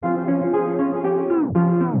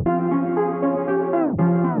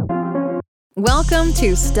Welcome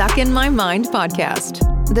to Stuck in My Mind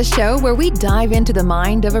podcast, the show where we dive into the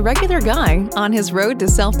mind of a regular guy on his road to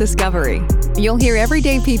self-discovery. You'll hear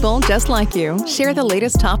everyday people just like you share the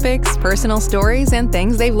latest topics, personal stories, and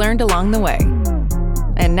things they've learned along the way.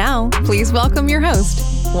 And now, please welcome your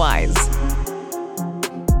host, Wise.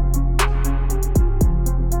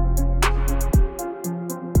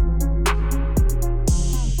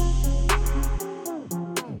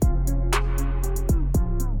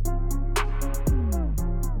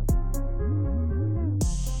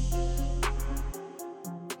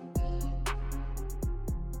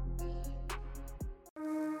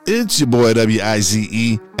 It's your boy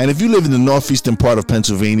W-I-Z-E, and if you live in the northeastern part of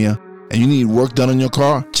Pennsylvania and you need work done on your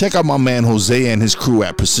car, check out my man Jose and his crew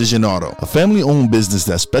at Precision Auto, a family-owned business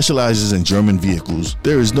that specializes in German vehicles.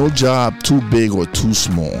 There is no job too big or too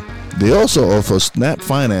small. They also offer SNAP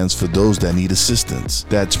finance for those that need assistance.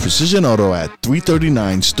 That's Precision Auto at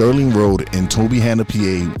 339 Sterling Road in Tobyhanna,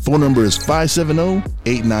 PA. Phone number is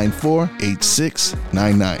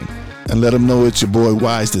 570-894-8699. And let them know it's your boy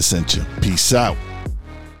Wise that sent you. Peace out.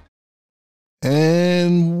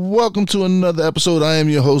 And welcome to another episode. I am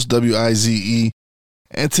your host, W-I-Z-E.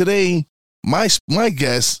 And today, my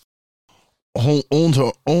guest owned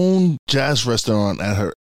her own jazz restaurant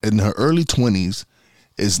in her early 20s,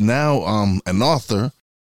 is now an author.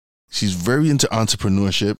 She's very into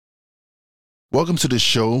entrepreneurship. Welcome to the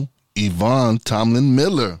show, Yvonne Tomlin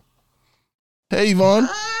Miller. Hey, Yvonne.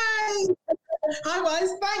 Hi,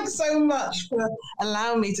 Wise. Thanks so much for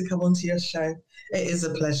allowing me to come onto your show. It is a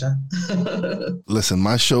pleasure. Listen,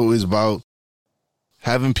 my show is about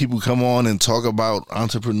having people come on and talk about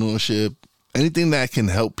entrepreneurship, anything that can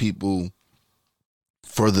help people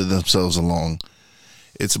further themselves along.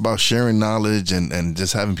 It's about sharing knowledge and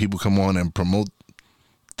just having people come on and promote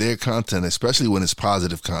their content, especially when it's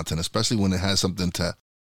positive content, especially when it has something to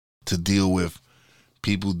deal with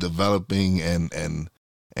people developing and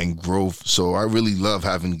growth. So I really love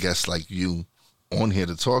having guests like you on here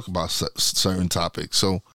to talk about certain topics.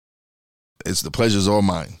 So the pleasure's all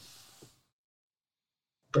mine.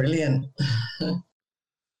 Brilliant.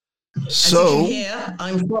 So as you can hear,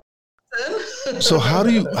 I'm from So how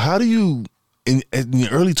do you in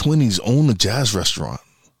your early 20s own a jazz restaurant?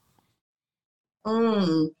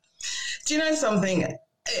 Do you know something?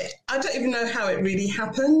 I don't even know how it really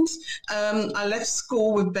happened. I left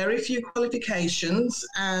school with very few qualifications,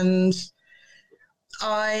 and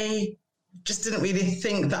I just didn't really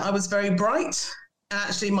think that I was very bright. And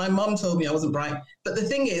actually, my mom told me I wasn't bright. But the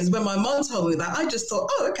thing is, when my mom told me that, I just thought,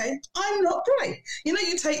 oh, okay, I'm not bright. You know,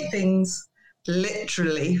 you take things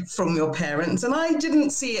literally from your parents, and I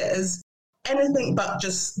didn't see it as anything but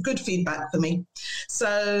just good feedback for me.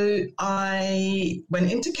 So I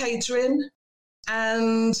went into catering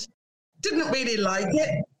and didn't really like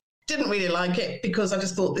it because I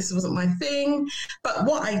just thought this wasn't my thing. But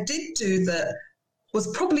what I did do that was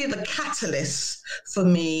probably the catalyst for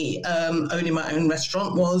me owning my own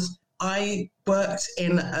restaurant was I worked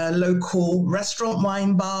in a local restaurant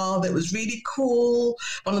wine bar that was really cool,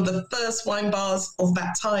 one of the first wine bars of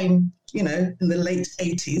that time, you know, in the late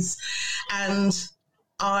 80s. And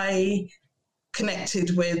I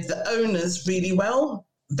connected with the owners really well.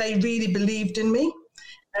 They really believed in me.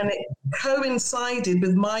 And it coincided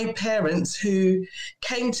with my parents who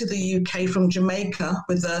came to the UK from Jamaica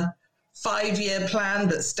with a 5-year plan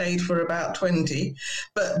that stayed for about 20,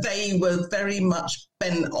 but they were very much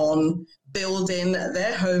bent on building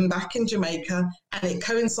their home back in Jamaica, and it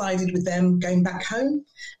coincided with them going back home.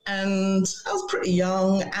 And I was pretty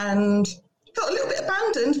young and felt a little bit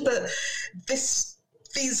abandoned, but these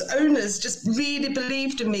owners just really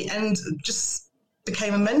believed in me and just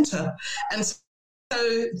became a mentor. And so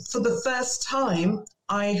for the first time,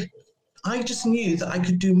 I just knew that I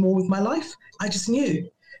could do more with my life. I just knew.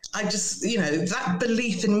 That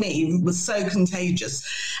belief in me was so contagious.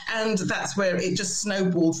 And that's where it just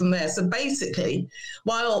snowballed from there. So basically,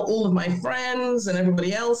 while all of my friends and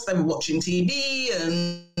everybody else, they were watching TV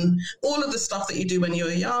and all of the stuff that you do when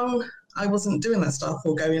you're young, I wasn't doing that stuff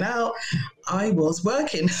or going out. I was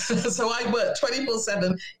working. So I worked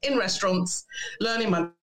 24/7 in restaurants, learning my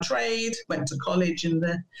trade, went to college in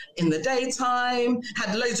the daytime,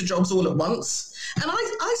 had loads of jobs all at once. And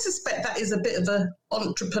I suspect that is a bit of an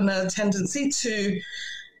entrepreneur tendency to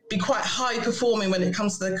be quite high performing when it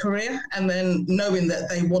comes to their career and then knowing that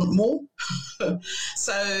they want more.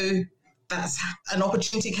 So that's an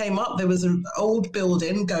opportunity came up. There was an old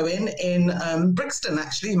building going in Brixton,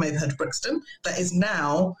 actually. You may have heard of Brixton. That is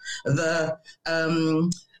now the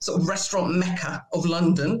sort of restaurant mecca of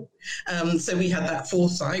London. So we had that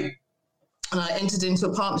foresight And I entered into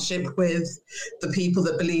a partnership with the people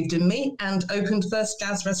that believed in me and opened first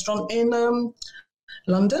jazz restaurant in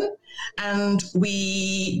London. And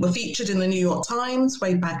we were featured in the New York Times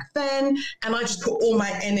way back then. And I just put all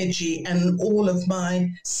my energy and all of my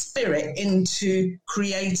spirit into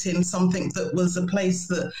creating something that was a place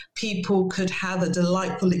that people could have a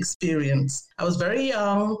delightful experience. I was very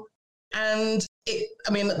young. And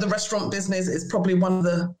the restaurant business is probably one of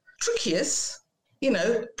the trickiest,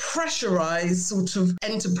 pressurized sort of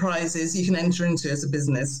enterprises you can enter into as a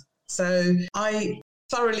business. So I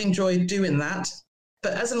thoroughly enjoyed doing that.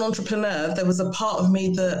 But as an entrepreneur, there was a part of me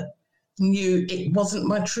that knew it wasn't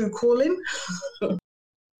my true calling.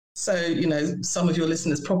 So, some of your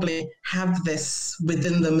listeners probably have this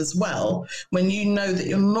within them as well, when you know that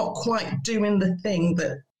you're not quite doing the thing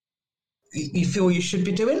that you feel you should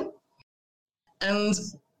be doing. And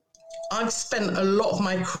I've spent a lot of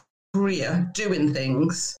my career doing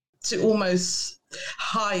things to almost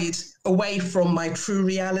hide away from my true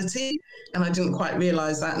reality. And I didn't quite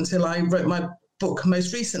realize that until I wrote my book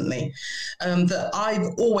most recently, that I've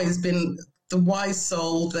always been the wise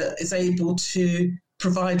soul that is able to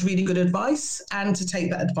provide really good advice and to take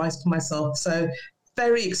that advice for myself. So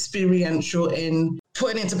very experiential in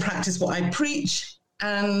putting into practice what I preach.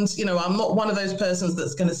 And, I'm not one of those persons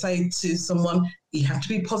that's going to say to someone, you have to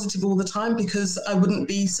be positive all the time, because I wouldn't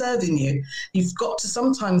be serving you. You've got to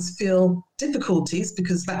sometimes feel difficulties,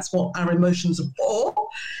 because that's what our emotions are for.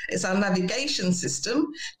 It's our navigation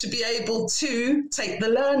system to be able to take the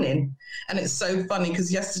learning. And it's so funny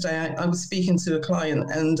because yesterday I was speaking to a client,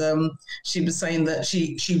 and she was saying that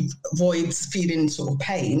she avoids feeling sort of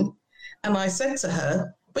pain. And I said to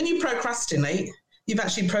her, when you procrastinate, you've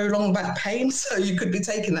actually prolonged that pain. So you could be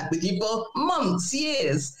taking that with you for months,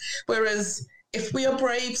 years. Whereas if we are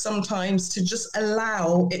brave sometimes to just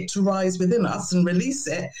allow it to rise within us and release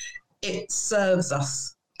it, it serves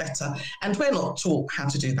us better. And we're not taught how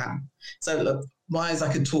to do that. So look, wise,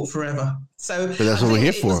 I could talk forever. So but that's what we're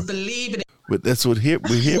here for. But that's what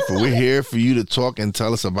we're here for. We're here for you to talk and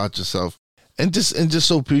tell us about yourself. And just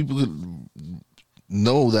so people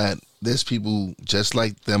know that there's people just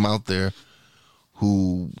like them out there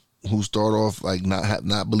who start off like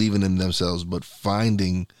not believing in themselves, but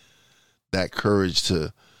finding that courage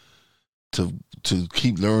to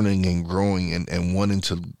keep learning and growing and wanting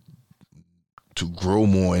to grow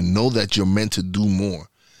more and know that you're meant to do more.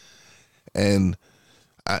 And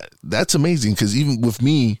that's amazing, because even with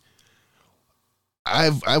me,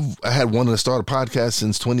 I had wanted to start a podcast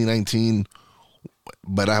since 2019,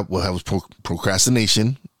 but I was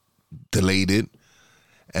procrastination, delayed it.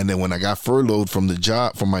 And then when I got furloughed from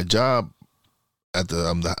my job at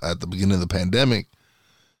the beginning of the pandemic,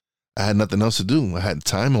 I had nothing else to do. I had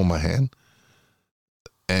time on my hand.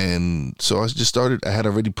 And so I just started. I had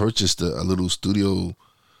already purchased a little studio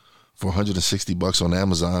for $160 on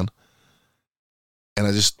Amazon. And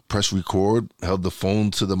I just pressed record, held the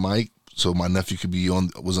phone to the mic so my nephew could be on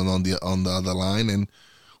the other line, and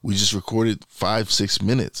we just recorded 5-6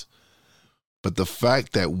 minutes. But the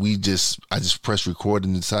fact that I just pressed record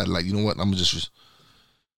and decided, like, you know what, I'm gonna just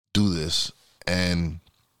do this, and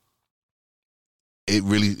it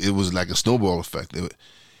was like a snowball effect.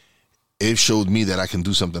 It showed me that I can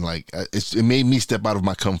do something. Like it made me step out of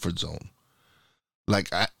my comfort zone.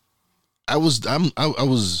 Like I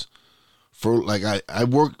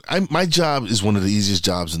work. My job is one of the easiest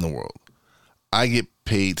jobs in the world. I get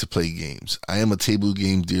paid to play games. I am a table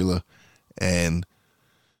game dealer, and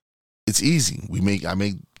it's easy. I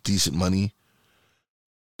make decent money,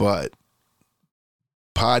 but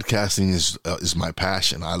podcasting is my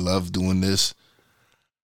passion. I love doing this.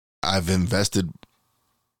 I've invested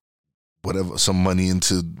some money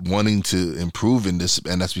into wanting to improve in this,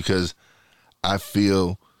 and that's because I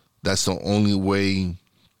feel that's the only way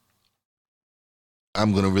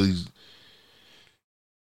I'm gonna really.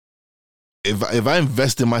 If I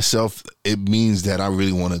invest in myself, it means that I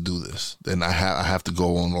really want to do this. Then I have to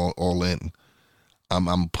go on all in.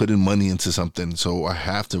 I'm putting money into something, so I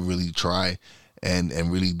have to really try and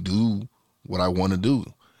really do what I want to do.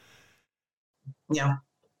 Yeah.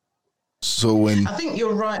 So I think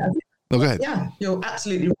you're right. Oh, go ahead. Yeah, you're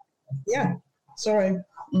absolutely right. Yeah. Sorry.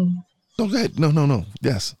 No, go ahead. No.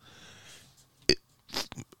 Yes.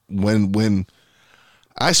 When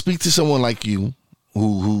I speak to someone like you,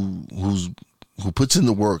 who puts in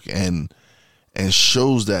the work and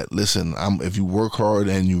shows that, listen, if you work hard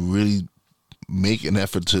and you really make an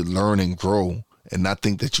effort to learn and grow and not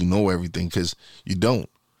think that you know everything, because you don't,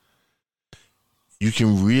 you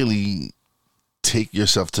can really take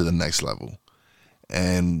yourself to the next level.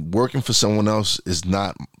 And working for someone else is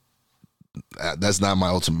not That's not my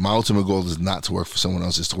ultimate. My ultimate goal is not to work for someone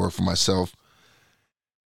else. It's to work for myself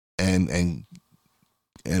and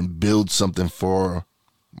build something for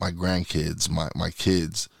my grandkids, my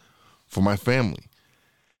kids, for my family.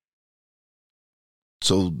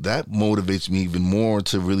 So that motivates me even more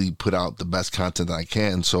to really put out the best content that I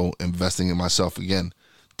can. So investing in myself again,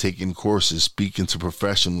 taking courses, speaking to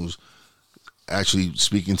professionals, actually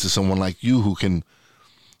speaking to someone like you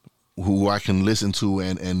who I can listen to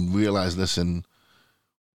and realize, listen,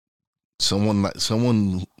 someone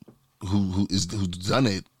who's done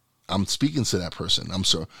it, I'm speaking to that person.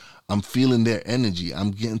 I'm feeling their energy. I'm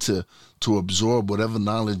getting to absorb whatever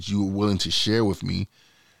knowledge you were willing to share with me.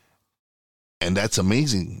 And that's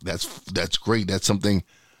amazing. That's great. That's something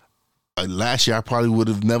last year I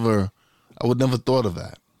would never thought of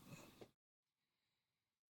that.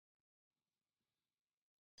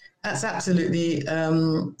 That's absolutely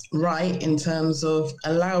right in terms of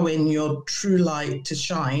allowing your true light to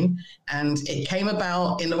shine. And it came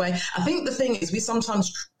about in a way. I think the thing is we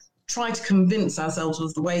sometimes try to convince ourselves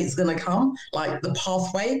of the way it's going to come, like the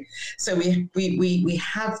pathway. So we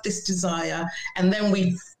have this desire, and then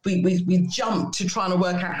we jump to trying to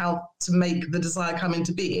work out how to make the desire come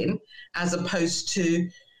into being, as opposed to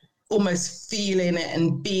almost feeling it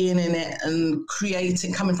and being in it and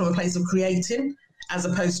creating, coming from a place of creating, as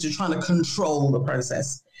opposed to trying to control the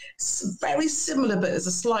process. It's very similar, but there's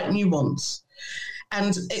a slight nuance.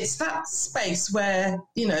 And it's that space where,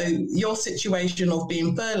 your situation of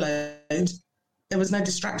being furloughed, there was no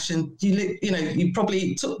distraction. You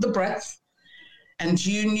probably took the breath, and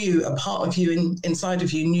you knew, a part of you inside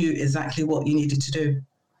of you knew exactly what you needed to do.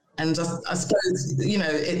 And I suppose,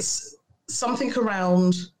 it's something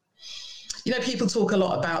around, people talk a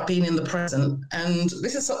lot about being in the present. And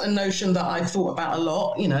this is a notion that I've thought about a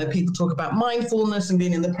lot. People talk about mindfulness and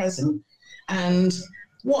being in the present. And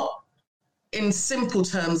what, in simple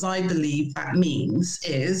terms, I believe that means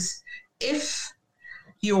is, if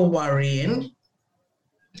you're worrying,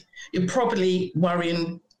 you're probably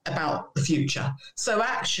worrying about the future. So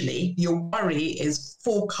actually, your worry is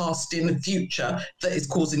forecasting the future that is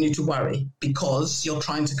causing you to worry, because you're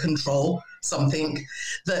trying to control something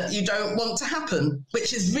that you don't want to happen,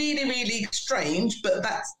 which is really, really strange, but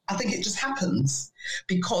I think it just happens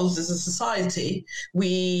because as a society,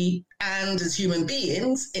 and as human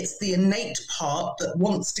beings, it's the innate part that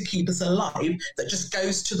wants to keep us alive that just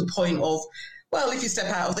goes to the point of, well, if you step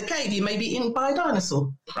out of the cave, you may be eaten by a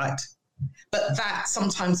dinosaur, right? But that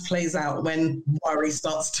sometimes plays out when worry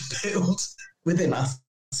starts to build within us,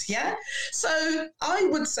 yeah? So I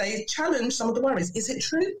would say challenge some of the worries. Is it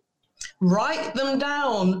true? Write them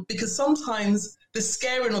down, because sometimes the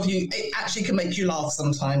scaring of you, it actually can make you laugh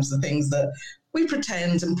sometimes, the things that we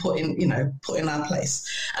pretend and put in our place.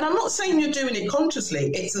 And I'm not saying you're doing it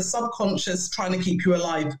consciously. It's a subconscious trying to keep you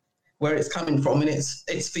alive where it's coming from. And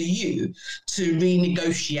it's for you to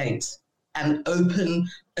renegotiate and open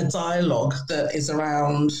a dialogue that is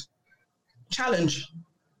around challenge,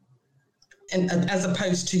 and as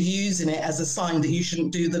opposed to using it as a sign that you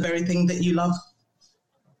shouldn't do the very thing that you love.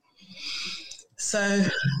 So,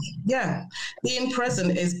 yeah, being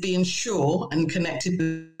present is being sure and connected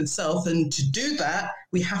with self. And to do that,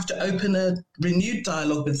 we have to open a renewed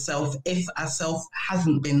dialogue with self if our self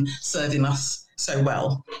hasn't been serving us so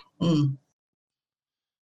well. Mm.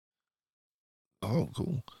 Oh,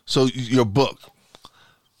 cool. So your book,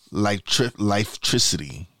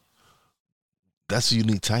 Lifetricity, that's a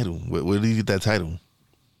unique title. Where did you get that title?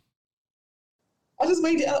 I just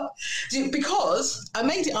made it up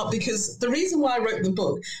because the reason why I wrote the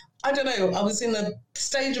book, I don't know, I was in a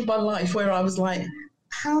stage of my life where I was like,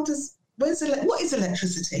 what is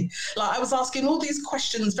electricity? Like, I was asking all these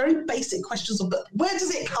questions, very basic questions of, where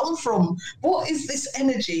does it come from? What is this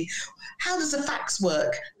energy? How does the fax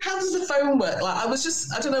work? How does the phone work? Like,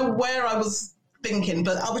 I don't know where I was thinking,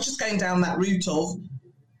 but I was just going down that route of,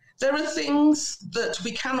 there are things that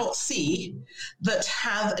we cannot see that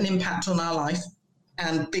have an impact on our life,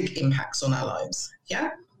 and big impacts on our lives.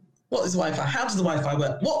 Yeah? What is Wi-Fi? How does the Wi-Fi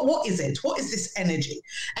work? What is it? What is this energy?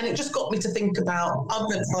 And it just got me to think about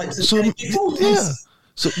other types of energy forms. Yeah.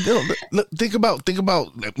 So think about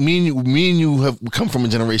me and you have come from a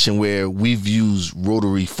generation where we've used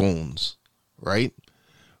rotary phones, right?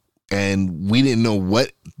 And we didn't know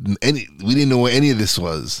what any of this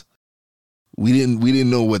was. We didn't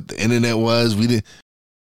know what the internet was.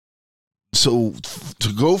 So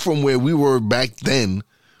to go from where we were back then,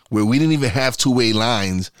 where we didn't even have two-way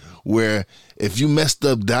lines, where if you messed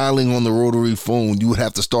up dialing on the rotary phone, you would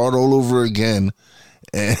have to start all over again,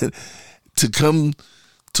 and to come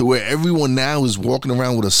to where everyone now is walking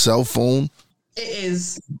around with a cell phone It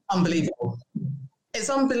is unbelievable. It's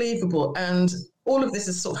unbelievable. And all of this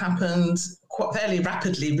has sort of happened quite fairly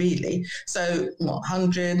rapidly, really. So,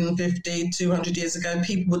 150, 200 years ago,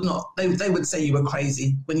 people would not, they would say you were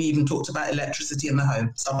crazy when you even talked about electricity in the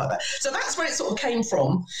home, stuff like that. So that's where it sort of came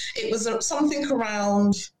from. It was something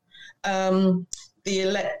around the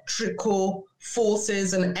electrical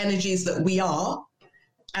forces and energies that we are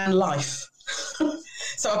and life.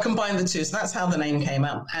 So I combined the two. So that's how the name came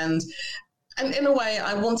out. And in a way,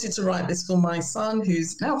 I wanted to write this for my son,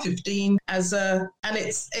 who's now 15, and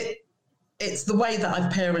it's the way that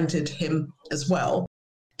I've parented him as well.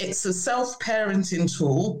 It's a self-parenting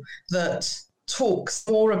tool that talks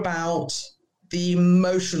more about the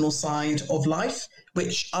emotional side of life,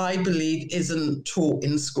 which I believe isn't taught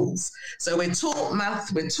in schools. So we're taught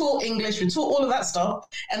math, we're taught English, we're taught all of that stuff,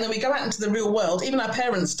 and then we go out into the real world. Even our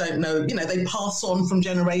parents don't know, they pass on from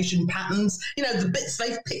generation patterns, the bits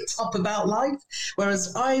they've picked up about life.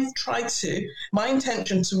 Whereas I've tried my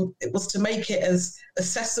intention was to make it as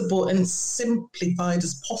accessible and simplified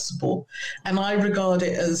as possible. And I regard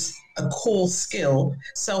it as a core skill,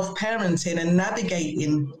 self-parenting and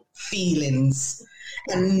navigating feelings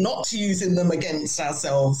and not using them against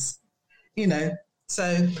ourselves,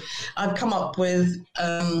 So I've come up with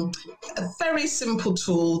a very simple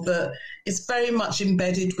tool that is very much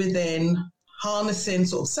embedded within harnessing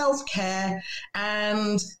sort of self-care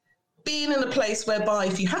and being in a place whereby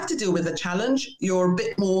if you have to deal with a challenge, you're a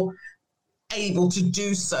bit more able to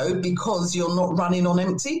do so because you're not running on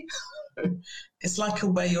empty. It's like a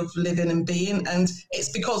way of living and being, and it's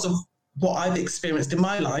because of what I've experienced in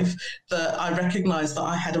my life that I recognized that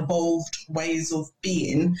I had evolved ways of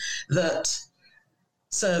being that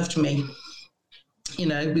served me.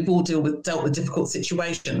 We've all dealt with difficult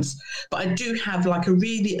situations, but I do have like a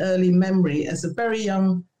really early memory as a very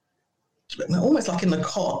young, almost like in the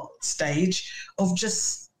cot stage of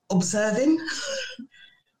just observing.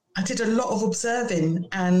 I did a lot of observing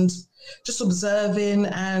and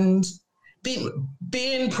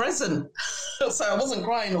being present. So I wasn't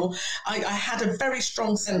crying, or I had a very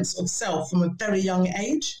strong sense of self from a very young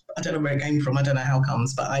age. I don't know where it came from. I don't know how it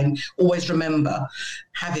comes, but I always remember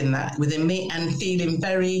having that within me and feeling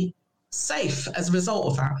very safe as a result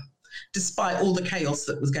of that, despite all the chaos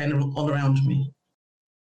that was going on around me.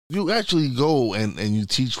 You actually go and you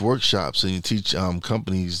teach workshops and you teach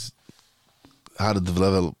companies how to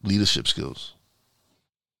develop leadership skills.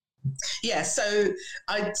 Yeah, so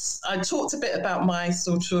I talked a bit about my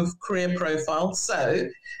sort of career profile. So,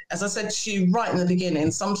 as I said to you right in the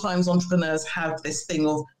beginning, sometimes entrepreneurs have this thing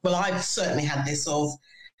of, well, I've certainly had this of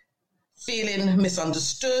feeling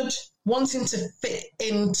misunderstood, wanting to fit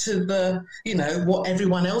into the, what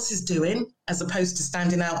everyone else is doing, as opposed to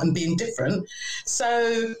standing out and being different.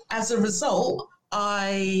 So, as a result,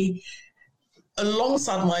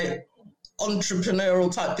 alongside my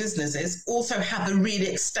entrepreneurial type businesses, also have a really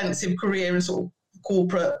extensive career in sort of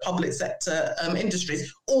corporate public sector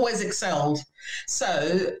industries, always excelled.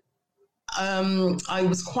 So I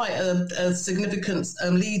was quite a significant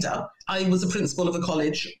leader. I was a principal of a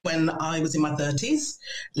college when I was in my 30s,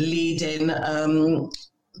 leading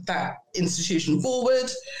that institution forward,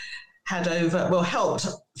 helped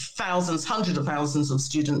thousands, hundreds of thousands of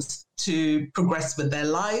students to progress with their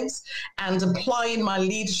lives, and applying my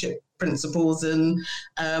leadership principles and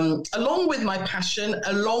along with my passion,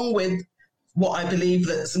 along with what I believe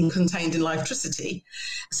that's contained in Lifetricity.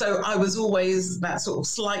 So I was always that sort of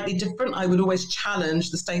slightly different. I would always challenge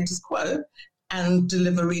the status quo and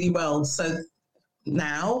deliver really well. So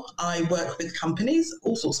now I work with companies,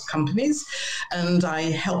 all sorts of companies, and I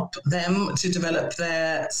help them to develop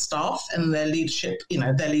their staff and their leadership,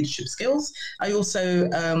 their leadership skills. I also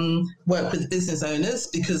work with business owners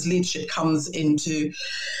because leadership comes into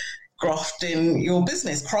crafting your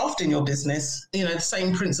business. The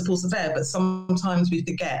same principles are there, but sometimes we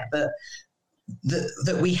forget that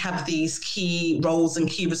we have these key roles and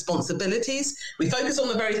key responsibilities. We focus on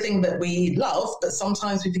the very thing that we love, but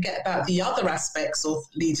sometimes we forget about the other aspects of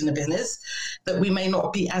leading a business that we may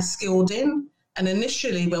not be as skilled in. And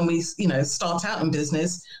initially, when we, start out in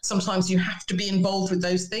business, sometimes you have to be involved with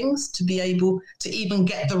those things to be able to even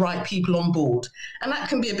get the right people on board. And that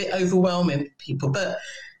can be a bit overwhelming for people, but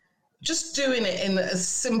just doing it in as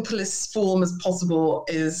simplest form as possible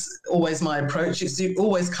is always my approach. It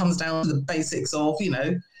always comes down to the basics of,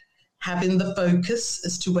 having the focus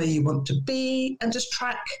as to where you want to be and just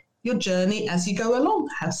track your journey as you go along.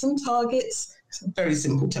 Have some targets, very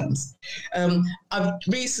simple terms. I've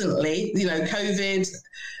recently, COVID,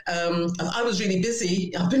 I was really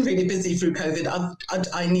busy. I've been really busy through COVID.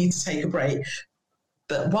 I need to take a break.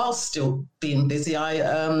 But while still being busy,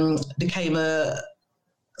 I became a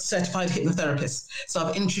certified hypnotherapist. So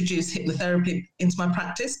I've introduced hypnotherapy into my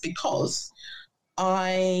practice because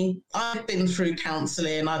I've been through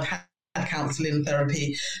counselling. I've had counselling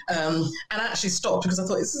therapy, and actually stopped because I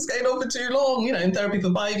thought this is going on for too long, in therapy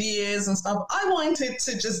for 5 years and stuff. I wanted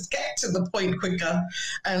to just get to the point quicker.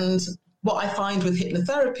 And what I find with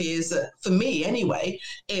hypnotherapy is that, for me anyway,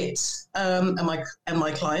 it and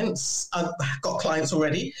my clients, I've got clients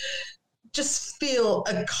already, just feel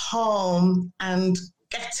a calm and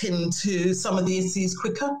get into some of the issues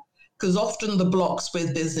quicker, because often the blocks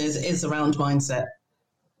with business is around mindset.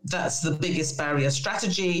 That's the biggest barrier.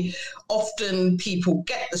 Strategy, often people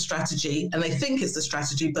get the strategy and they think it's the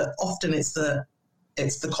strategy, but often it's the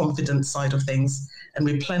confidence side of things, and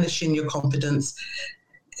replenishing your confidence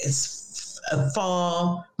is a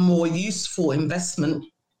far more useful investment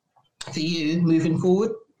for you moving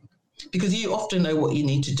forward, because you often know what you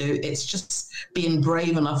need to do. It's just being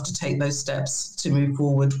brave enough to take those steps to move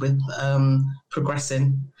forward with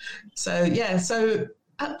progressing. So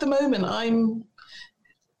at the moment, I'm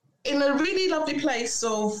in a really lovely place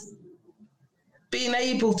of being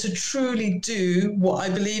able to truly do what I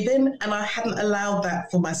believe in. And I hadn't allowed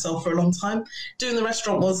that for myself for a long time. Doing the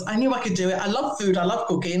restaurant I knew I could do it. I love food. I love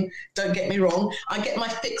cooking. Don't get me wrong. I get my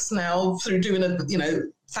fix now through doing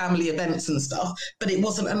family events and stuff, but it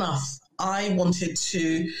wasn't enough. I wanted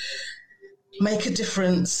to make a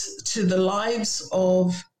difference to the lives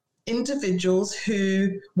of individuals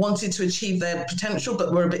who wanted to achieve their potential,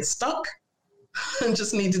 but were a bit stuck and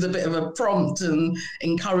just needed a bit of a prompt and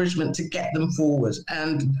encouragement to get them forward.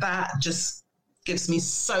 And that just gives me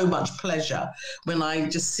so much pleasure when I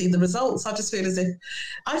just see the results. I just feel as if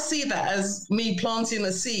I see that as me planting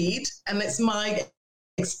a seed, and it's my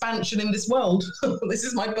expansion in this world. This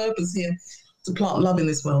is my purpose here, to plant love in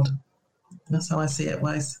this world. That's how I see it,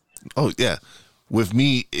 Wise. Oh yeah, with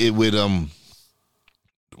me it would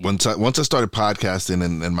once I started podcasting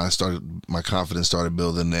and my confidence started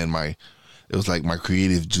building, and it was like my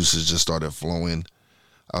creative juices just started flowing.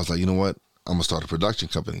 I was like, you know what, I'm gonna start a production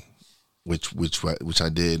company, which I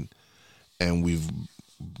did, and we've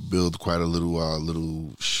built quite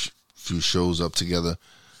a few shows up together.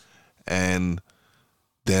 And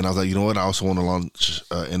then I was like, you know what, I also want to launch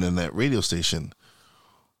an internet radio station,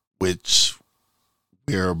 which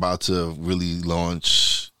we're about to really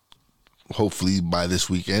launch, hopefully by this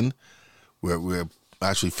weekend. We're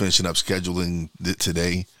actually finishing up scheduling it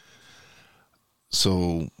today.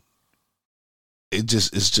 So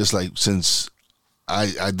it's just like, since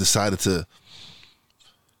I decided to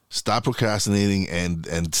stop procrastinating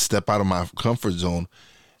and step out of my comfort zone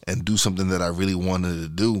and do something that I really wanted to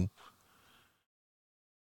do,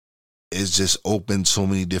 it's just opened so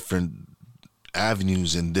many different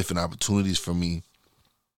avenues and different opportunities for me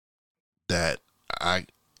that I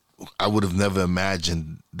would have never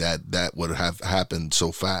imagined that would have happened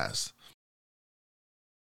so fast.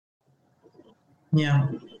 Yeah.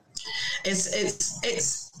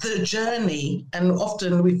 It's the journey, and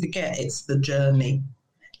often we forget it's the journey.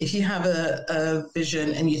 If you have a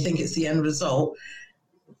vision and you think it's the end result,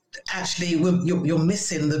 actually you're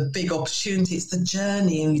missing the big opportunity. It's the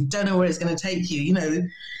journey, and you don't know where it's going to take you.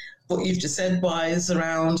 What you've just said, Wise,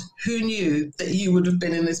 around who knew that you would have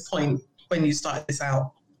been in this point when you started this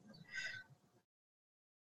out,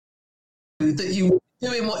 that you were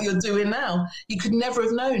doing what you're doing now. You could never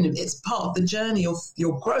have known. It's part of the journey of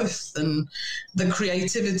your growth and the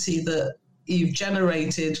creativity that you've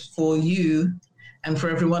generated for you and for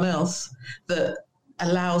everyone else that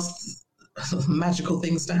allows magical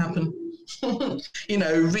things to happen.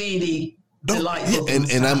 Really delightful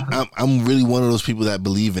things. And I'm really one of those people that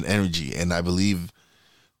believe in energy, and I believe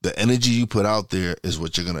the energy you put out there is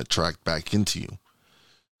what you're going to attract back into you.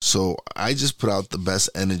 So I just put out the best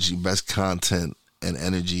energy, best content and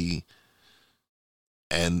energy,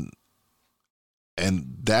 and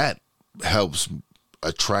that helps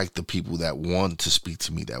attract the people that want to speak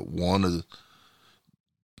to me, that want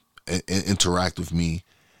to interact with me.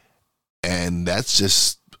 And that's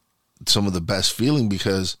just some of the best feeling,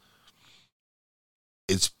 because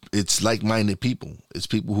it's like-minded people. It's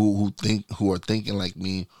people who are thinking like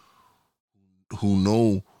me, who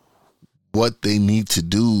know what they need to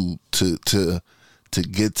do to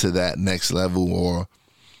get to that next level,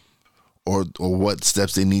 or what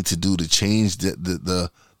steps they need to do to change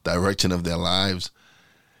the direction of their lives.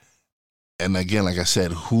 And again, like I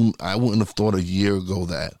said, I wouldn't have thought a year ago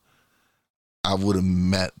that I would have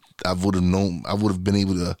known, I would have been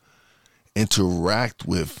able to interact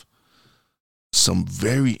with some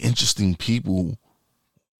very interesting people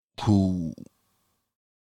who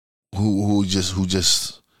who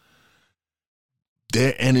just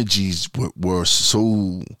their energies were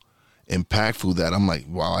so impactful that I'm like,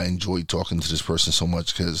 wow, I enjoyed talking to this person so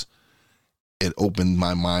much because it opened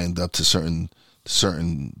my mind up to certain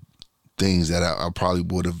things that I probably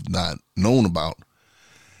would have not known about.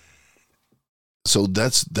 So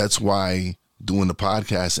that's why doing the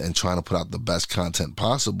podcast and trying to put out the best content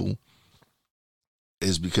possible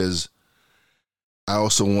is because I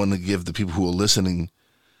also want to give the people who are listening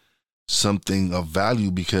something of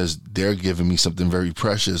value because they're giving me something very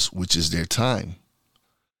precious, which is their time.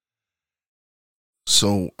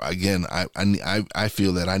 So again, I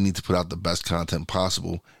feel that I need to put out the best content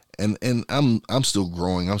possible, and I'm still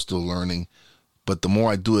growing, I'm still learning, but the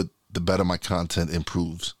more I do it, the better my content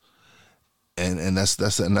improves, and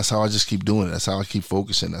that's how I just keep doing it. That's how I keep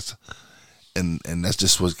focusing. And that's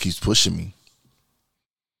just what keeps pushing me.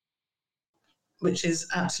 Which is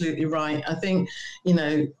absolutely right. I think,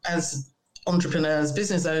 as entrepreneurs,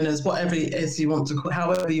 business owners, whatever it is you want to,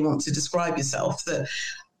 however you want to describe yourself, that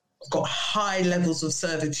got high levels of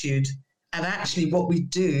servitude. And actually what we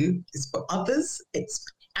do is for others,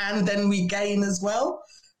 and then we gain as well.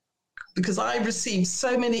 Because I receive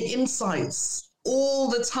so many insights all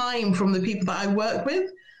the time from the people that I work with.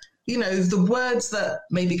 The words that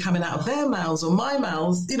may be coming out of their mouths or my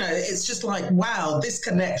mouths, it's just like, wow, this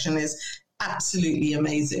connection is absolutely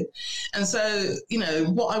amazing. And so,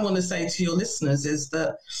 what I want to say to your listeners is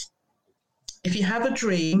that if you have a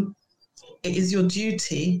dream, it is your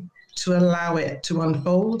duty to allow it to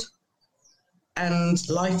unfold. And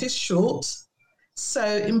life is short, so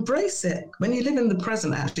embrace it. When you live in the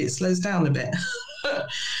present, actually, it slows down a bit.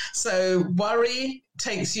 So worry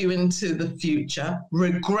takes you into the future.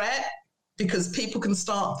 Regret, because people can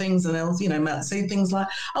start things and they'll, might say things like,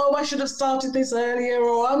 oh, I should have started this earlier,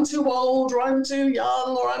 or I'm too old, or I'm too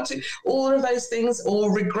young, or all of those things,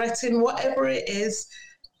 or regretting, whatever it is.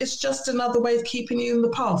 It's just another way of keeping you in the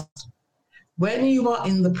past. When you are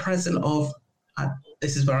in the present of,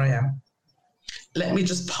 this is where I am, let me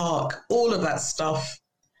just park all of that stuff.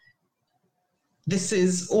 This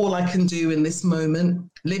is all I can do in this moment.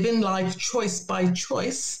 Living life choice by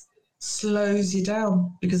choice slows you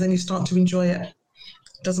down, because then you start to enjoy it.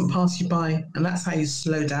 It doesn't pass you by. And that's how you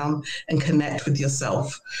slow down and connect with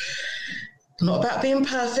yourself. Not about being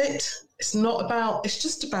perfect. It's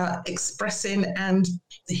just about expressing and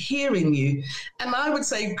hearing you. And I would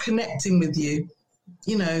say connecting with you.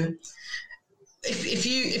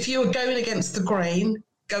 If you're going against the grain,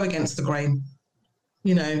 go against the grain.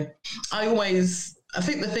 I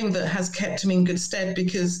think the thing that has kept me in good stead,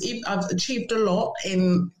 because I've achieved a lot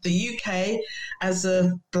in the UK as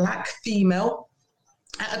a Black female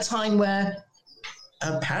at a time where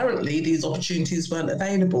apparently these opportunities weren't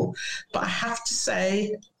available. But I have to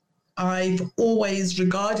say, I've always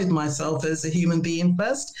regarded myself as a human being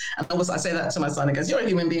first. And I say that to my son, he goes, you're a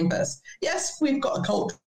human being first. Yes, we've got a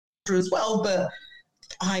culture as well, but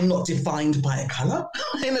I'm not defined by a colour.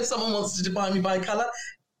 And if someone wants to define me by a colour,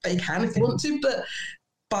 they can if they want to. But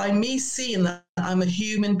by me seeing that I'm a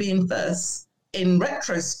human being first, in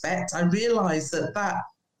retrospect, I realised that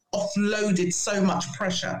offloaded so much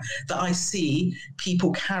pressure that I see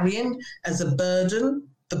people carrying as a burden,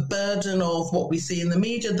 the burden of what we see in the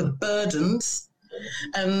media, the burdens.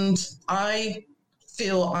 And I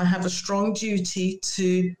feel I have a strong duty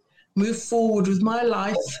to move forward with my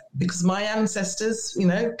life, because my ancestors,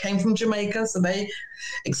 came from Jamaica, so they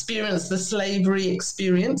experienced the slavery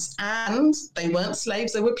experience, and they weren't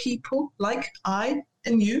slaves, they were people like I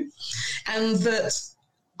and you, and that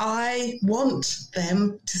I want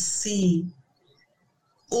them to see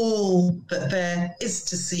all that there is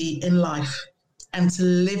to see in life, and to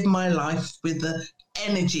live my life with the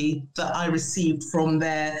energy that I received from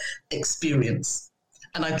their experience.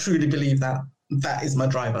 And I truly believe that is my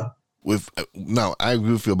driver. Now, I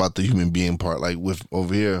agree with you about the human being part. Like with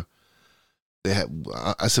over here,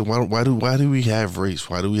 I said, why do we have race?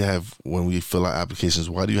 Why do we have, when we fill out applications,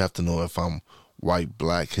 why do you have to know if I'm white,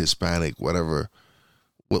 black, Hispanic, whatever?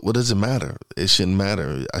 What does it matter? It shouldn't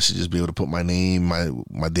matter. I should just be able to put my name,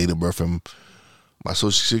 my date of birth, and my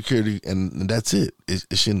social security, and that's it.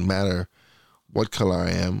 It shouldn't matter what color I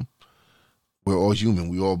am. We're all human.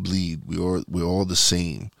 We all bleed. We're all the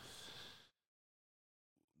same.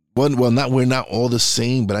 We're not all the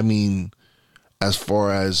same, but I mean, as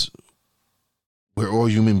far as we're all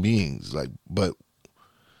human beings, but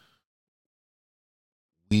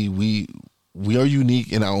we are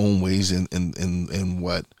unique in our own ways, in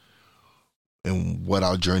what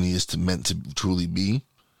our journey is meant to truly be.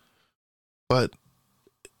 But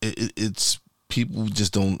it's people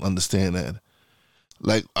just don't understand that.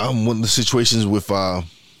 Like one of the situations with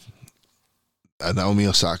Naomi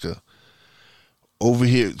Osaka. Over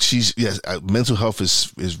here, mental health is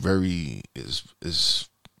very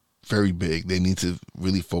big. They need to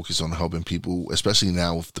really focus on helping people, especially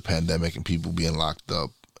now with the pandemic and people being locked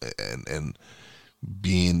up and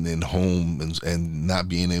being in home and not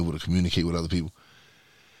being able to communicate with other people.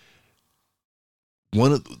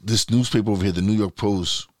 This newspaper over here, the New York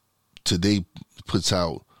Post, today puts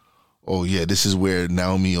out, oh yeah, this is where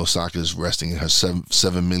Naomi Osaka is resting in her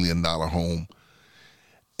 $7 million home.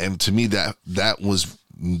 And to me, that was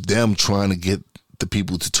them trying to get the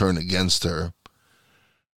people to turn against her.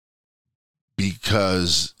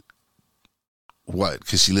 Because what?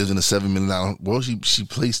 Because she lives in a $7 million. Well, she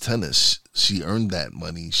plays tennis. She earned that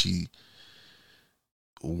money.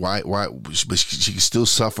 Why? But she can still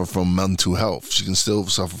suffer from mental health. She can still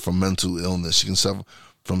suffer from mental illness. She can suffer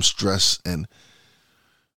from stress. And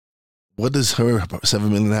what does her $7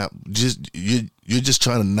 million have? You're just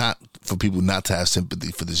trying for people not to have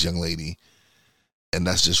sympathy for this young lady, and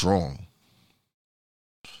that's just wrong.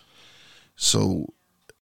 So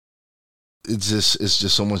it's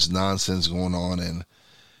just so much nonsense going on, and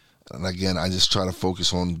again, I just try to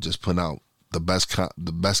focus on just putting out the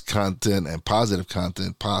best content and positive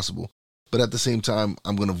content possible. But at the same time,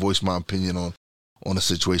 I'm going to voice my opinion on a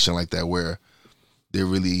situation like that where they're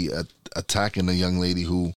really attacking a young lady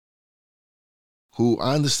who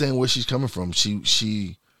I understand where she's coming from.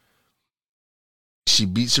 She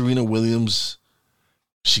beat Serena Williams.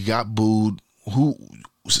 She got booed.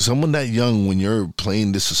 Someone that young, when you're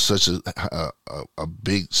playing this is such a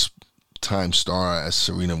big time star as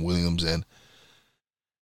Serena Williams, and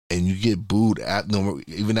you get booed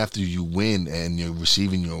even after you win and you're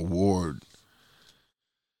receiving your award.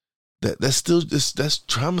 That's still that's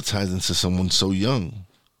traumatizing to someone so young.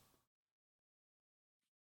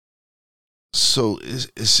 So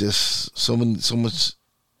it's just so much.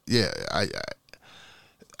 Yeah,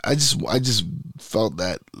 I just felt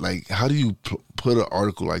that, like, how do you put an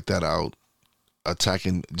article like that out,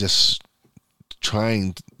 attacking, just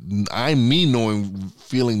trying, knowing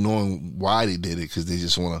why they did it, because they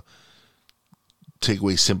just want to take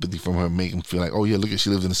away sympathy from her, make them feel like, oh yeah, look at, she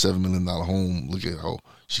lives in a $7 million home. Look at how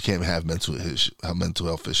she can't have mental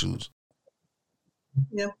health issues.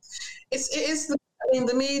 Yeah, it is.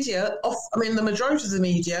 The media. The majority of the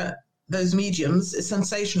media, those mediums, is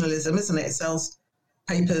sensationalism, isn't it? It sells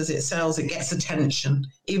papers, it gets attention,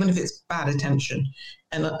 even if it's bad attention.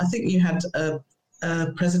 And I think you had a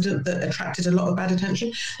president that attracted a lot of bad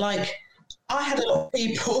attention. Like, I had a lot of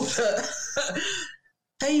people that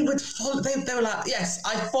they would follow. They were like, yes,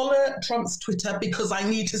 I follow Trump's Twitter because I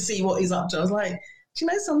need to see what he's up to. I was like, do you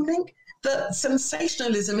know something? That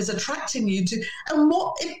sensationalism is attracting you to, and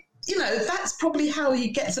that's probably how he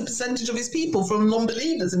gets a percentage of his people, from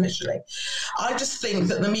non-believers initially. I just think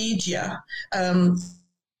that the media,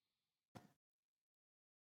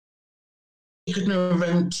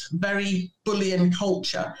 ignorant, very bullying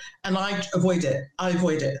culture, and I avoid it. I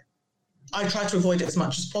try to avoid it as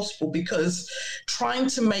much as possible, because trying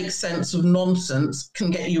to make sense of nonsense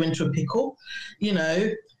can get you into a pickle.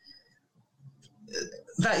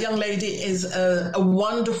 That young lady is a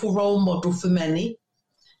wonderful role model for many.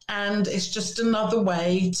 And it's just another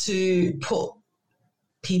way to put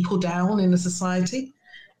people down in a society.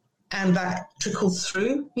 And that trickles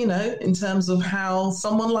through, in terms of how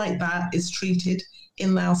someone like that is treated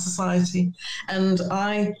in our society. And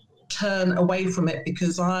I turn away from it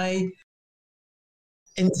because I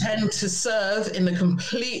intend to serve in a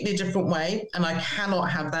completely different way. And I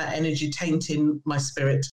cannot have that energy tainting my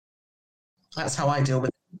spirit. That's how I deal with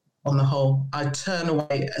it. On the whole, I turn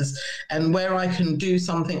away, and where I can do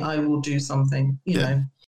something, I will do something. You know,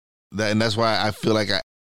 and that's why I feel like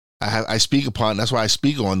I speak upon. That's why I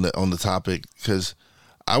speak on the topic, because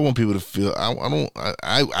I want people to feel. I know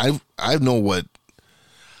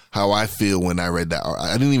how I feel when I read that.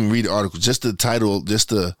 I didn't even read the article. Just the title, just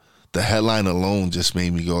the headline alone, just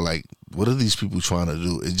made me go like, "What are these people trying to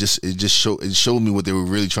do?" It showed me what they were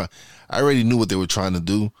really trying. I already knew what they were trying to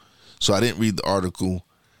do, so I didn't read the article.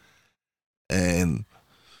 And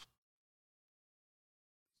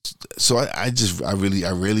so I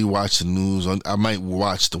really watch the news. I might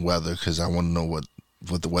watch the weather because I want to know what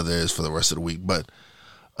the weather is for the rest of the week. But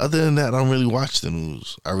other than that, I don't really watch the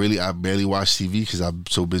news. I barely watch TV because I'm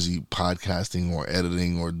so busy podcasting or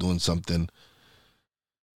editing or doing something.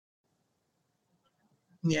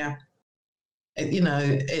 Yeah,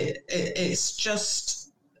 it's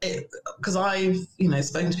just because I've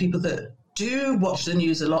spoken to people that do watch the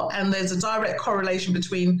news a lot, and there's a direct correlation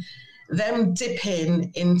between them dipping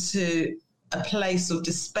into a place of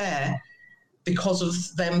despair because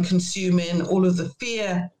of them consuming all of the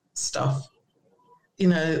fear stuff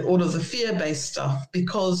all of the fear-based stuff,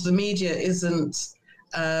 because the media isn't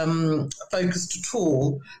focused at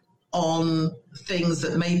all on things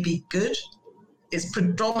that may be good. It's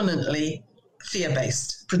predominantly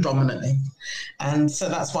fear-based, and so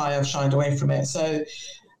that's why I've shied away from it. So,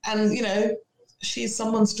 and she's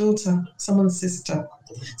someone's daughter, someone's sister.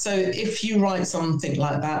 So if you write something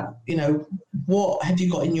like that, what have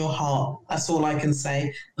you got in your heart? That's all I can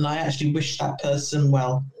say. And I actually wish that person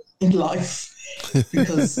well in life,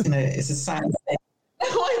 because it's a sad thing.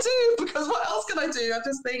 I do, because what else can I do? I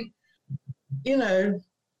just think,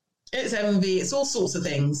 it's envy, it's all sorts of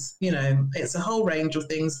things, it's a whole range of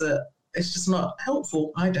things that it's just not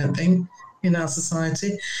helpful, I don't think, in our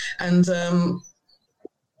society. And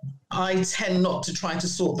I tend not to try to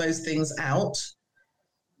sort those things out.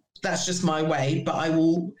 That's just my way. But I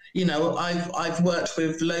will, I've worked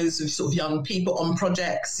with loads of sort of young people on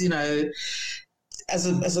projects,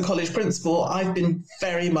 as a college principal, I've been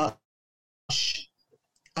very much,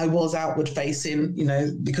 I was outward facing,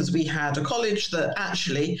 because we had a college that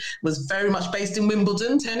actually was very much based in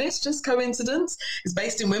Wimbledon. Tennis, just coincidence. It's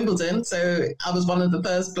based in Wimbledon. So I was one of the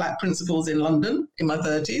first Black principals in London in my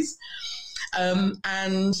 30s.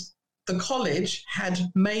 And the college had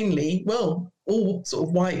mainly, all sort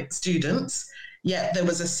of white students, yet there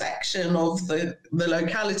was a section of the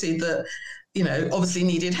locality that, obviously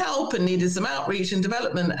needed help and needed some outreach and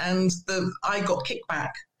development. And I got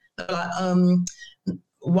kickback.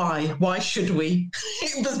 Like, why should we?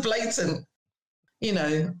 It was blatant.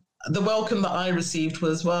 The welcome that I received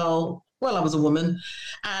was, well, I was a woman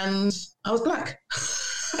and I was Black.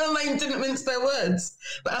 And they didn't mince their words.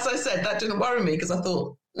 But as I said, that didn't worry me, because I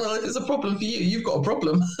thought, well, if it's a problem for you, you've got a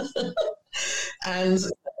problem. And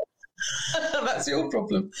that's your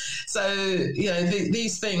problem. So,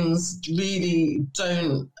 these things really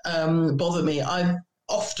don't bother me. I've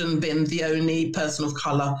often been the only person of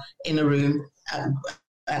colour in a room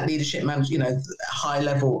at leadership,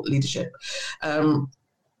 high-level leadership. I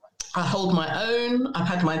hold my own. I've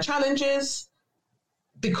had my challenges,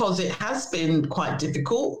 because it has been quite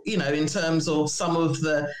difficult, in terms of some of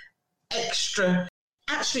the extra.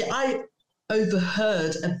 Actually, I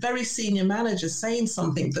overheard a very senior manager saying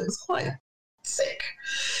something that was quite sick.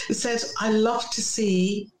 It said, I love to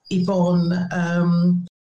see Yvonne,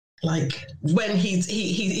 like when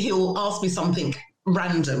he'll ask me something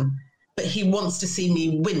random, but he wants to see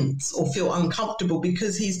me wince or feel uncomfortable,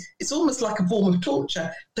 because it's almost like a form of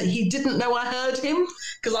torture. But he didn't know I heard him,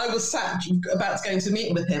 because I was sat about to go into a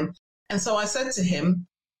meeting with him. And so I said to him,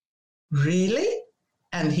 really?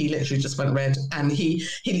 And he literally just went red. And he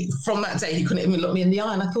from that day, he couldn't even look me in the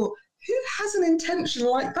eye. And I thought, who has an intention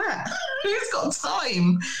like that? Who's got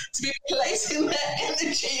time to be placing their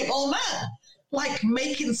energy on that? Like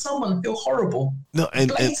making someone feel horrible. No,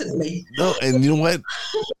 blatantly. And you know what?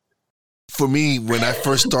 For me, when I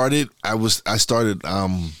first started, it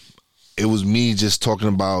was me just talking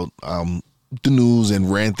about the news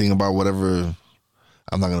and ranting about whatever,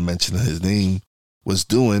 I'm not going to mention his name, was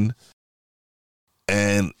doing.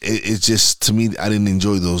 And it just, to me, I didn't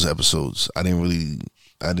enjoy those episodes. I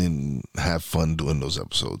didn't have fun doing those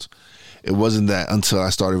episodes. It wasn't that until I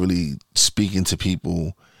started really speaking to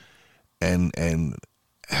people and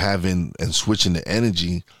having and switching the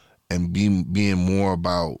energy and being more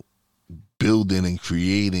about building and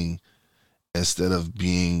creating, instead of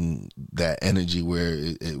being that energy where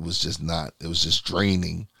it was just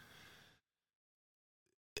draining.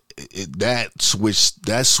 That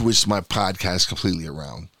switched my podcast completely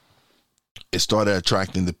around. It started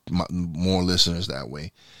attracting more listeners that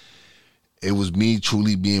way. It was me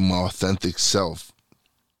truly being my authentic self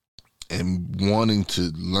and wanting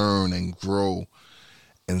to learn and grow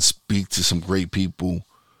and speak to some great people.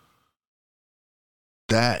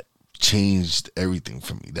 That changed everything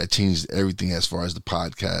for me. That changed everything as far as the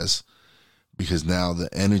podcast, because now the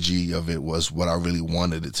energy of it was what I really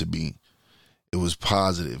wanted it to be. It was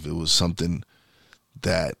positive. It was something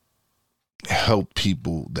that helped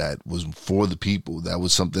people, that was for the people. That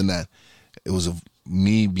was something that it was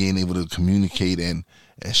me being able to communicate and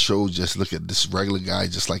show, just look at this regular guy,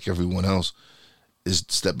 just like everyone else, is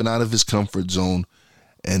stepping out of his comfort zone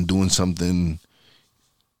and doing something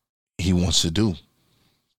he wants to do.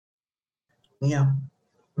 Yeah.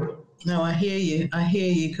 No, I hear you. I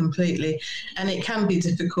hear you completely. And it can be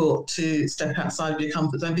difficult to step outside of your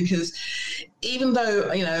comfort zone, because even though,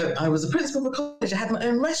 I was a principal of a college, I had my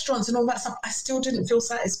own restaurants and all that stuff, I still didn't feel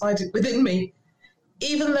satisfied within me.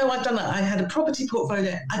 Even though I'd done it, I had a property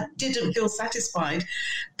portfolio, I didn't feel satisfied,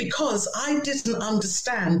 because I didn't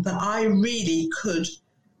understand that I really could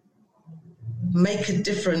make a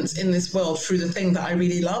difference in this world through the thing that I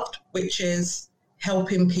really loved, which is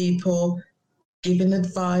helping people, giving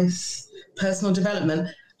advice, personal development.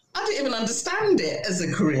 I didn't even understand it as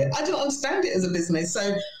a career. I didn't understand it as a business.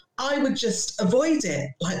 So I would just avoid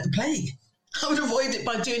it like the plague. I would avoid it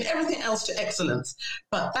by doing everything else to excellence.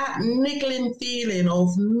 But that niggling feeling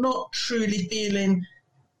of not truly feeling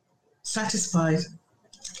satisfied,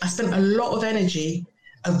 I spent a lot of energy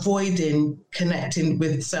avoiding connecting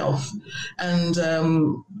with self. And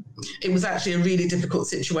it was actually a really difficult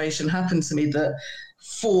situation happened to me that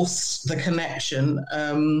forced the connection.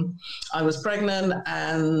 I was pregnant,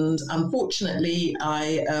 and unfortunately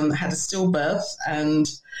I had a stillbirth,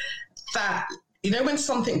 and that, when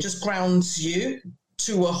something just grounds you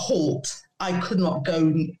to a halt, I could not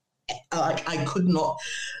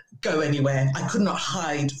go anywhere. I could not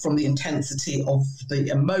hide from the intensity of the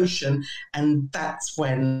emotion. And that's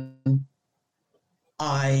when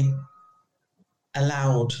I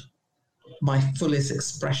allowed my fullest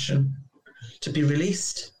expression to be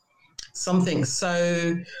released. Something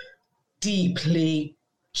so deeply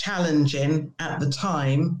challenging at the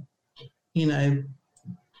time,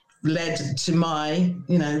 led to my,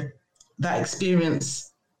 that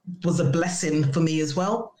experience was a blessing for me as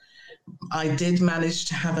well. I did manage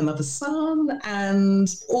to have another son and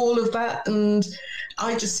all of that. And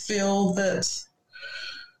I just feel that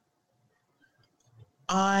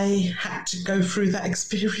I had to go through that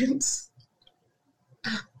experience,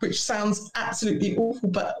 which sounds absolutely awful,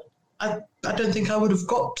 but I don't think I would have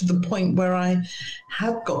got to the point where I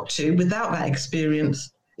have got to without that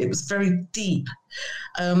experience. It was very deep.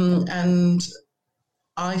 And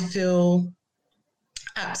I feel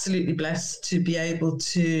absolutely blessed to be able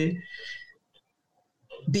to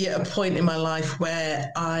be at a point in my life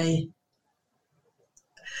where I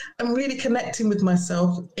am really connecting with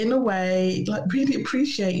myself in a way, like really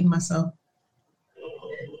appreciating myself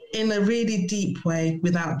in a really deep way,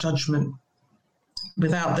 without judgment,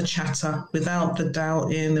 without the chatter, without the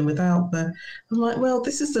doubting, and I'm like, well,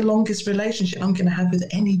 this is the longest relationship I'm going to have with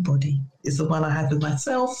anybody, is the one I have with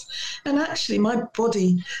myself. And actually, my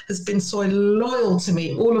body has been so loyal to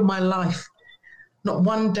me all of my life. Not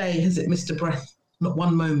one day has it missed a breath, not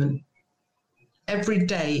one moment. Every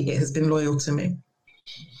day it has been loyal to me.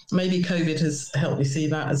 Maybe COVID has helped me see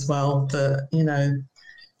that as well, that,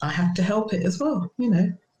 I have to help it as well,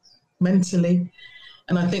 mentally.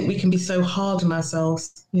 And I think we can be so hard on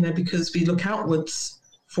ourselves, because we look outwards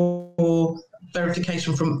for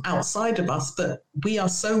verification from outside of us, but we are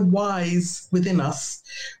so wise within us.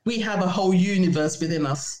 We have a whole universe within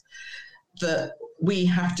us that we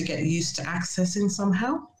have to get used to accessing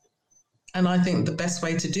somehow. And I think the best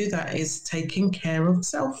way to do that is taking care of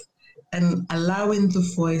self and allowing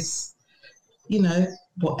the voice,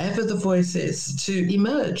 whatever the voice is, to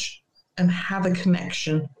emerge and have a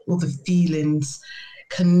connection with the feelings,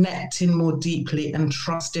 connecting more deeply and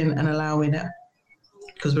trusting and allowing it,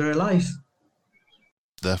 because we're alive.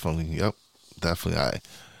 Definitely. Yep. Definitely.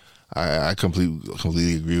 I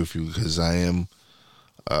completely agree with you, because I am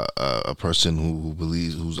a person who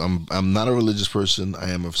believes, I'm not a religious person. I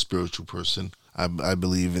am a spiritual person. I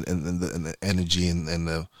believe in the energy and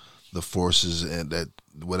the forces, and that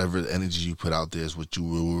whatever energy you put out there is what you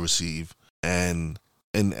will receive. And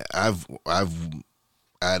I've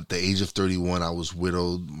at the age of 31, I was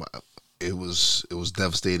widowed. It was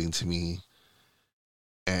devastating to me,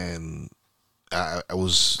 and I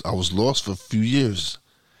was lost for a few years,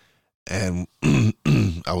 and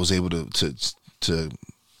I was able to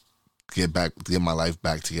get my life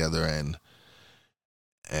back together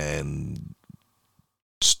and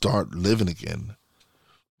start living again.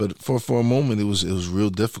 But for a moment, it was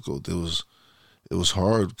real difficult. It was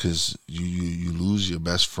hard, because you lose your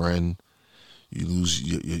best friend, you lose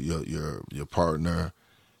your partner,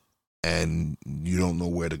 and you don't know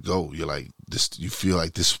where to go. You're like this. You feel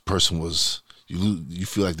like this person was you. You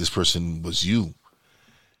feel like this person was you.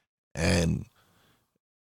 And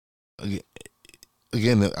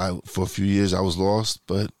again, for a few years I was lost,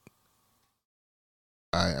 but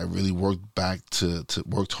I really worked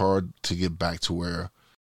hard to get back to where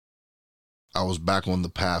I was back on the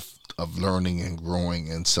path of learning and growing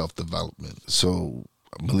and self-development. So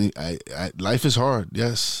I believe life is hard,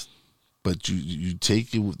 yes, but you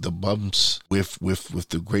take it with the bumps with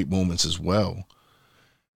the great moments as well,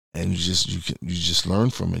 and you just learn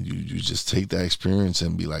from it. You just take that experience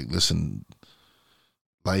and be like, listen,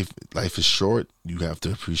 life is short. You have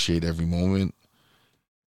to appreciate every moment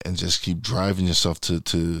and just keep driving yourself to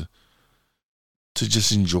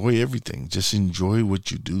just enjoy everything. Just enjoy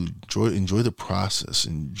what you do. Enjoy the process.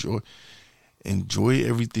 Enjoy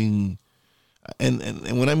everything.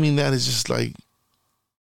 And when I mean that, it's just like,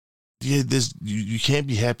 yeah, you can't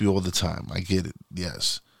be happy all the time. I get it,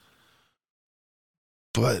 yes.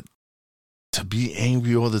 But to be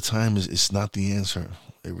angry all the time it's not the answer.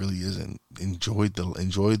 It really isn't. Enjoy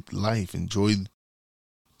life. Enjoy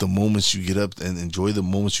the moments you get up, and enjoy the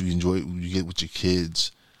moments you get with your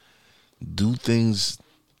kids. Do things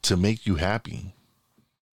to make you happy.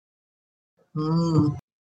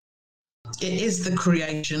 It is the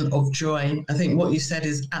creation of joy. I think what you said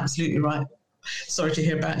is absolutely right. Sorry to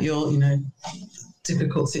hear about your,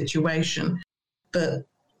 difficult situation, but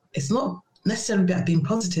it's not necessarily about being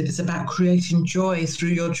positive. It's about creating joy through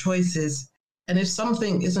your choices. And if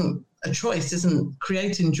something isn't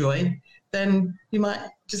creating joy, then you might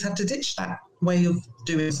just have to ditch that way of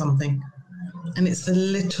doing something. And it's the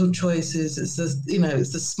little choices. It's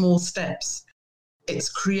the small steps. It's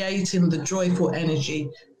creating the joyful energy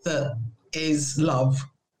that is love,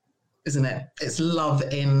 isn't it? It's love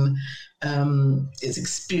in, it's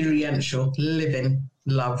experiential living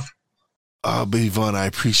love. Baby Von, I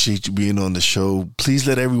appreciate you being on the show. Please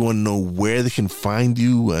let everyone know where they can find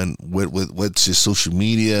you and what's your social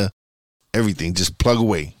media, everything. Just plug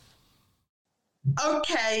away.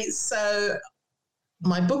 Okay, so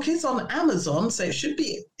my book is on Amazon, so it should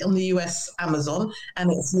be on the US Amazon,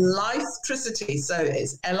 and it's Lifetricity. So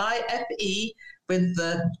it's LIFE with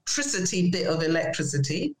the tricity bit of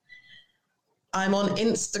electricity. I'm on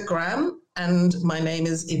Instagram, and my name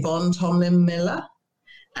is Yvonne Tomlin Miller.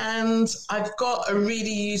 And I've got a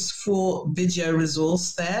really useful video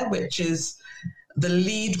resource there, which is the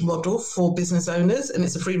lead model for business owners. And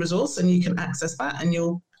it's a free resource, and you can access that, and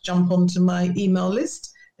you'll jump onto my email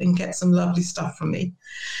list and get some lovely stuff from me.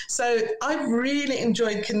 So I've really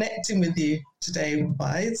enjoyed connecting with you today,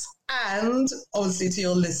 Wise, and obviously to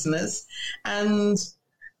your listeners. And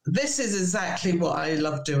this is exactly what I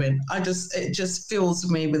love doing. It just fills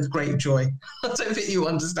me with great joy. I don't think you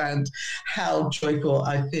understand how joyful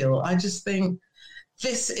I feel. I just think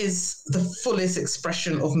this is the fullest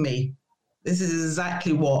expression of me. This is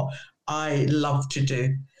exactly what I love to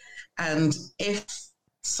do. And if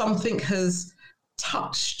something has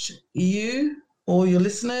touched you or your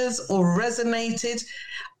listeners or resonated,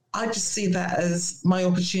 I just see that as my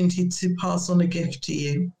opportunity to pass on a gift to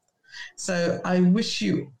you. So I wish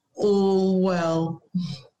you all well.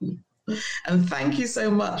 And thank you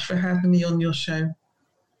so much for having me on your show.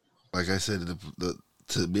 Like I said,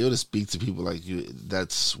 to be able to speak to people like you,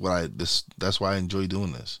 that's why I enjoy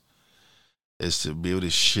doing this. Is to be able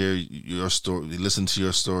to share your story, listen to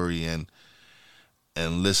your story, and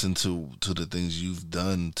listen to the things you've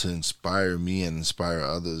done to inspire me and inspire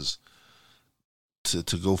others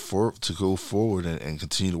to go forward and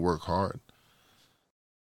continue to work hard.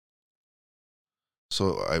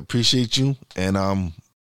 So I appreciate you, and I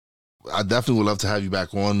definitely would love to have you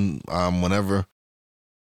back on whenever.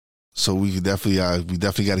 So we definitely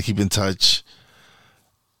got to keep in touch.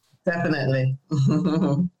 Definitely.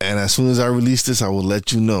 And as soon as I release this, I will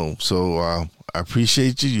let you know. So I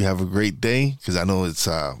appreciate you. You have a great day, because I know it's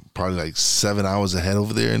probably like 7 hours ahead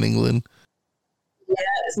over there in England. Yeah,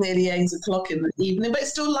 it's nearly 8 o'clock in the evening, but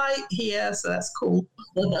it's still light here, so that's cool.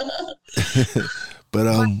 But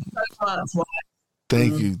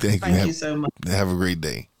thank you. Thank you so much. Have a great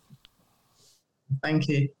day. Thank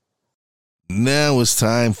you. Now it's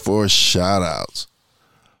time for shout outs.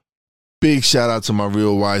 Big shout out to my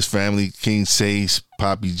Real Wise family, King Sace,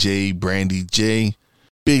 Poppy J, Brandy J.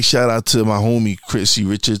 Big shout out to my homie Chrissy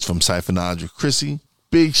Richards from Siphonology Chrissy.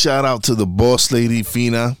 Big shout out to the boss lady,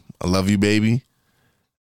 Fina. I love you, baby.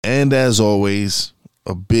 And as always,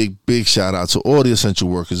 a big shout out to all the essential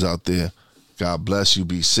workers out there. God bless you.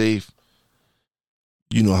 Be safe.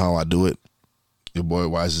 You know how I do it. Your boy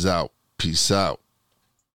Wise is out. Peace out.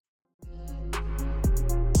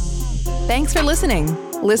 Thanks for listening.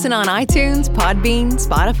 Listen on iTunes, Podbean,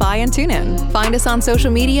 Spotify, and TuneIn. Find us on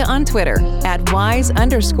social media on Twitter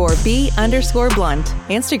 @wise_b_blunt,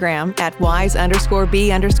 Instagram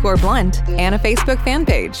 @wise_b_blunt, and a Facebook fan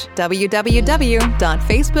page,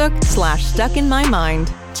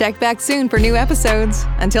 www.facebook.com/stuckinmymind. Check back soon for new episodes.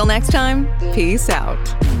 Until next time, peace out.